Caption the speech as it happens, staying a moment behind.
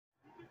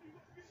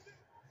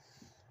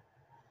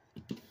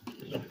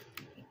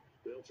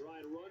try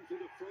and run for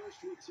the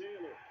first with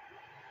Taylor.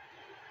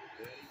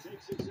 And he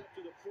takes this up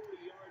to the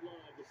 40-yard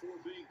line before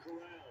being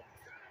corralled.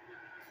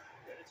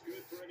 That's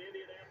good for an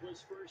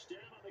Indianapolis first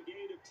down on the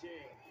gain of 10.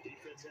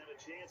 Defense had a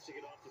chance to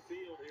get off the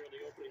field here on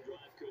the opening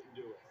drive, couldn't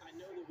do it. I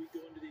know that we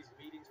go into these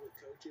meetings with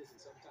coaches, and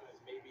sometimes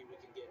maybe we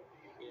can get,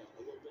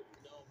 a little bit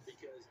numb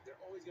because they're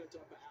always going to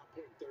talk about how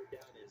important third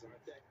down is,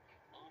 aren't they?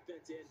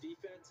 Offense and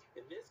defense.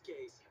 In this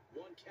case,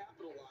 one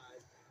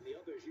capitalized, and the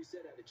other, as you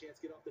said, had a chance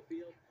to get off the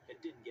field and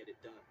didn't get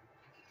it done.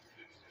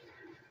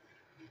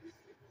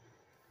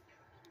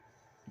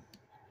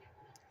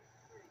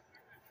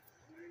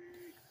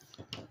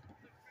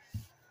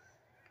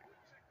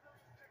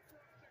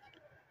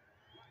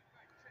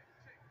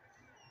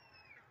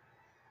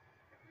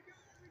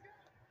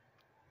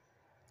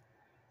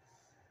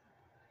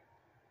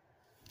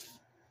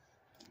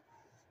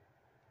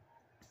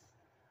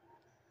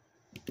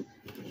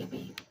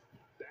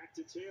 Back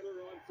to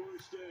Taylor on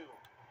first down.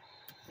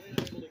 And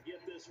able to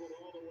get this one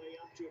all the way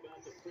up to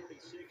about the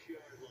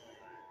 36-yard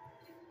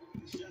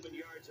line. 7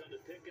 yards on the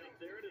pickup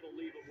there, and it'll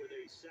leave him with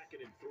a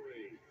 2nd and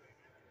 3.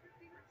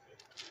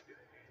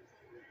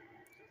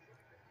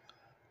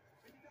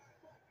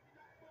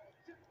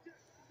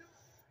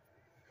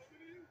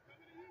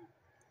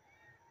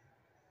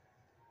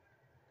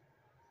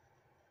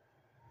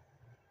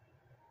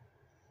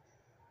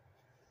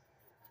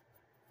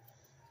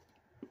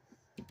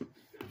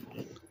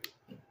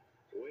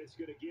 It's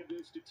going to give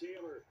this to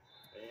Taylor.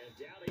 And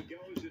down he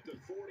goes at the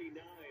 49,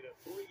 a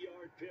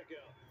 3-yard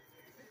pickup.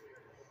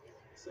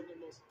 Some of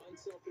the most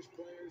unselfish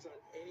players on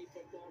any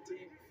football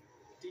team,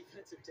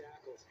 defensive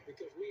tackles,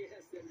 because we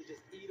ask them to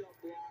just eat up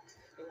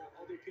blocks and allow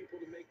other people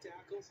to make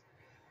tackles.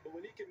 But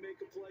when he can make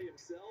a play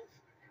himself,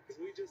 as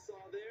we just saw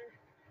there,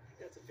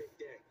 that's a big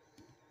day.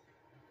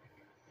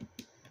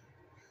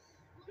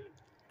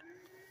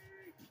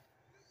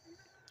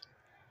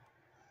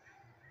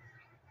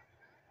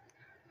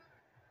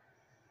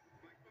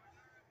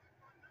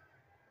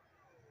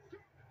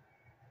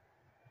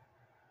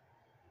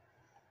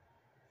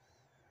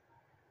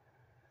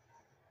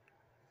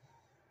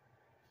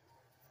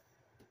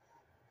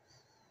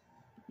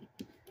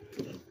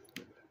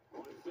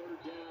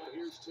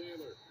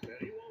 Taylor,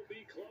 and he won't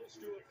be close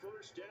to a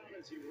first down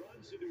as he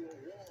runs into a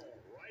wall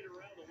right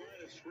around the line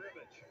of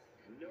scrimmage.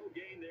 No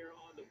gain there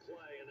on the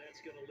play, and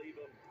that's going to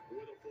leave him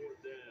with a 4th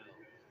down.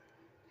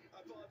 I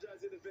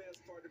apologize in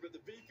advance, partner, but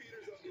the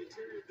beefeaters on the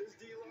interior of this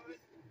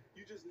D-line,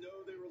 you just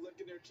know they were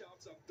licking their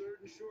chops on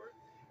 3rd and short,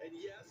 and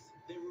yes,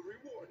 they were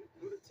rewarded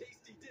with a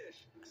tasty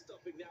dish,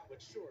 stuffing that one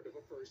short of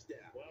a first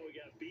down. Well, we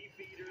got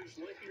beefeaters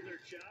licking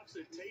their chops,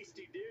 a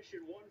tasty dish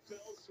in one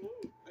fell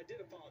swoop. I did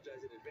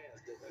apologize in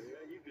advance, didn't I?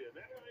 Yeah, you did.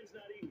 That line's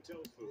not eating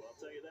tofu, I'll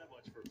tell you that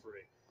much for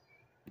free.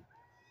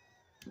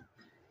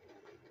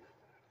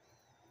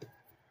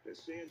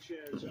 As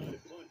Sanchez on a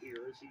punt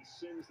here as he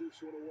sends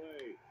this one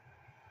away.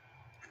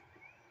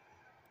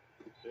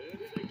 And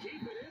did they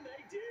keep it in?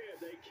 They did.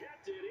 They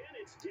kept it in.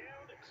 It's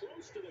down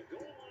close to the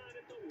goal line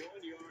at the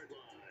 1-yard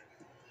line.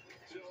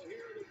 So here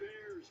are the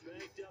Bears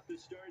banked up to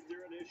start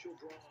their initial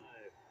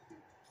drive.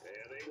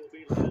 And they will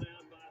be led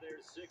out by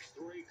their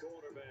 6'3"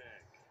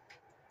 quarterback.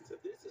 So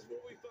this is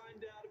what we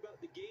find out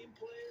about the game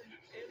plan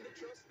and the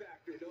trust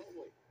factor, don't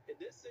we? In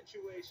this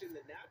situation,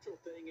 the natural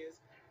thing is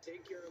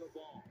take care of the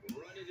ball.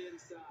 Run it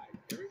inside.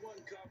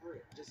 Everyone cover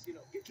it. Just,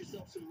 get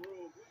yourself some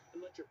room and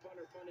let your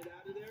punter punt it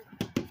out of there.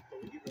 But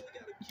when you really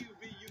got a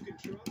QB you can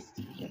trust,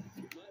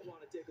 you might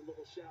want to take a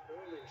little shot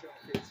early and try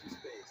to create some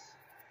space.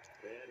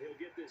 And he'll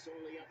get this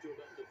only up to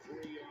about the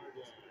 3-yard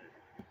line.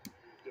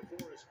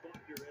 DeForest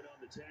Buckner in on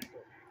the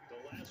tackle. The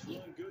last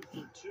run good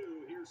for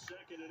 2. Here's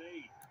 2nd and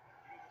 8.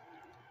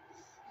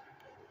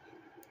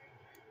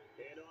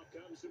 And off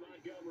comes to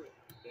Montgomery.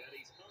 And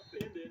he's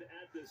upended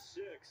at the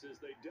 6 as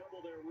they double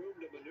their room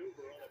to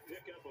maneuver on a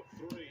pickup of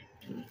 3.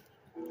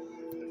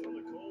 And for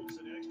the Colts,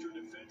 an extra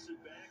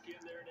defensive back in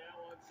there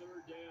now on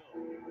 3rd down.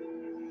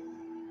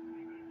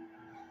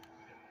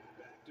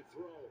 Back to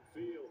throw.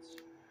 Fields.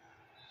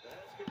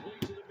 That's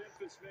complete to the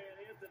Memphis man,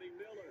 Anthony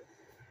Miller.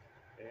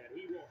 And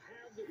he will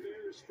have the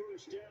Bears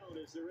first down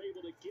as they're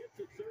able to get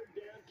the 3rd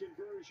down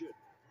conversion.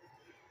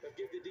 Now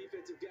give the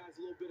defensive guys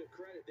a little bit of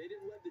credit. They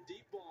didn't let the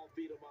deep ball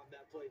beat them on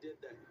that play, did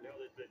they? No,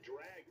 the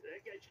drag,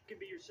 that can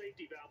be your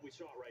safety valve. We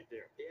saw it right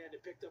there. Yeah, and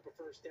it picked up a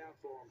first down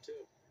for them,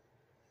 too.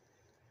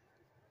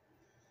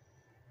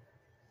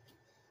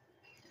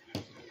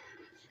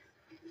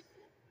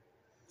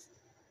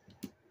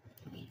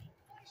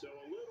 So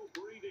a little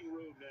breathing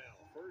room now.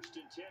 1st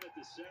and 10 at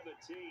the 17.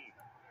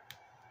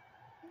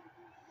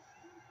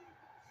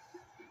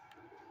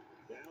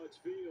 Now it's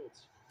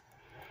Fields.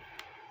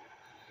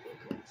 The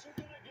Colts are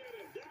going to get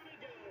him. Down he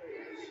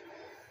goes.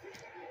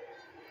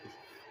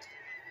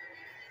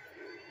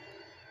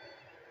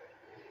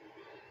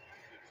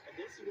 And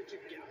this is what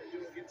you've got to do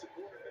against a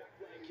quarterback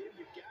like him.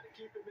 You've got to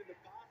keep him in the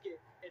pocket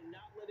and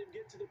not let him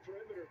get to the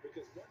perimeter,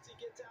 because once he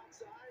gets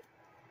outside,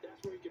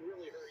 that's where he can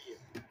really hurt you.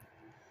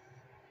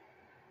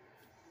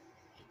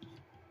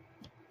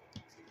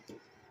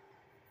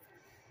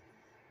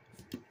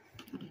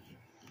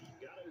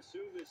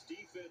 this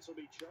defense will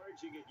be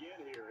charging again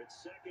here. It's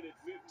 2nd and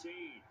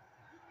 15.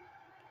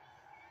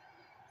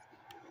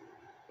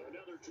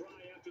 Another try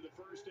after the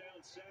first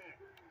down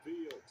sack.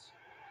 Fields.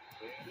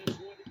 And this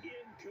one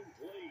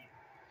incomplete.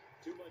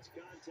 Too much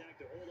contact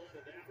to hold on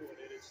to that one,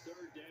 and it's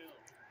 3rd down.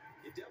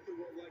 You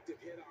definitely won't like to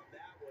hit on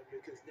that one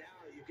because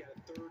now you've got a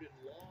 3rd and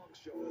long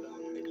showing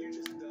up, and you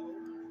just know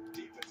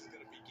defense is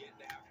going to be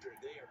getting after it.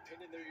 They are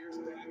pinning their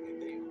ears back, and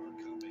they are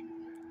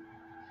coming.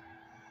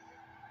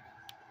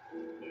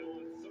 Now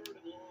on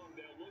 3rd and long,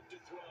 they'll look to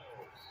throw.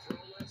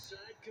 Throw left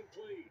side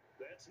complete.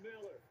 That's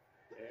Miller.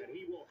 And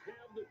he will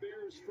have the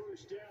Bears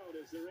first down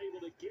as they're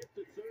able to get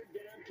the 3rd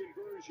down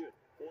conversion.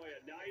 Boy,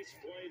 a nice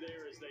play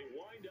there as they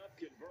wind up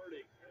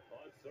converting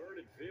on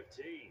 3rd and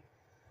 15.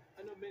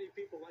 I know many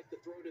people like to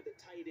throw to the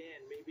tight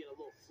end, maybe in a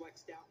little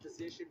flexed out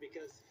position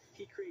because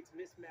he creates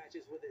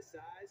mismatches with his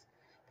size.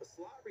 But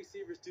slot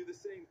receivers do the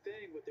same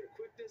thing with their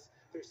quickness,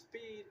 their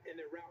speed, and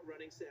their route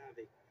running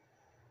savvy.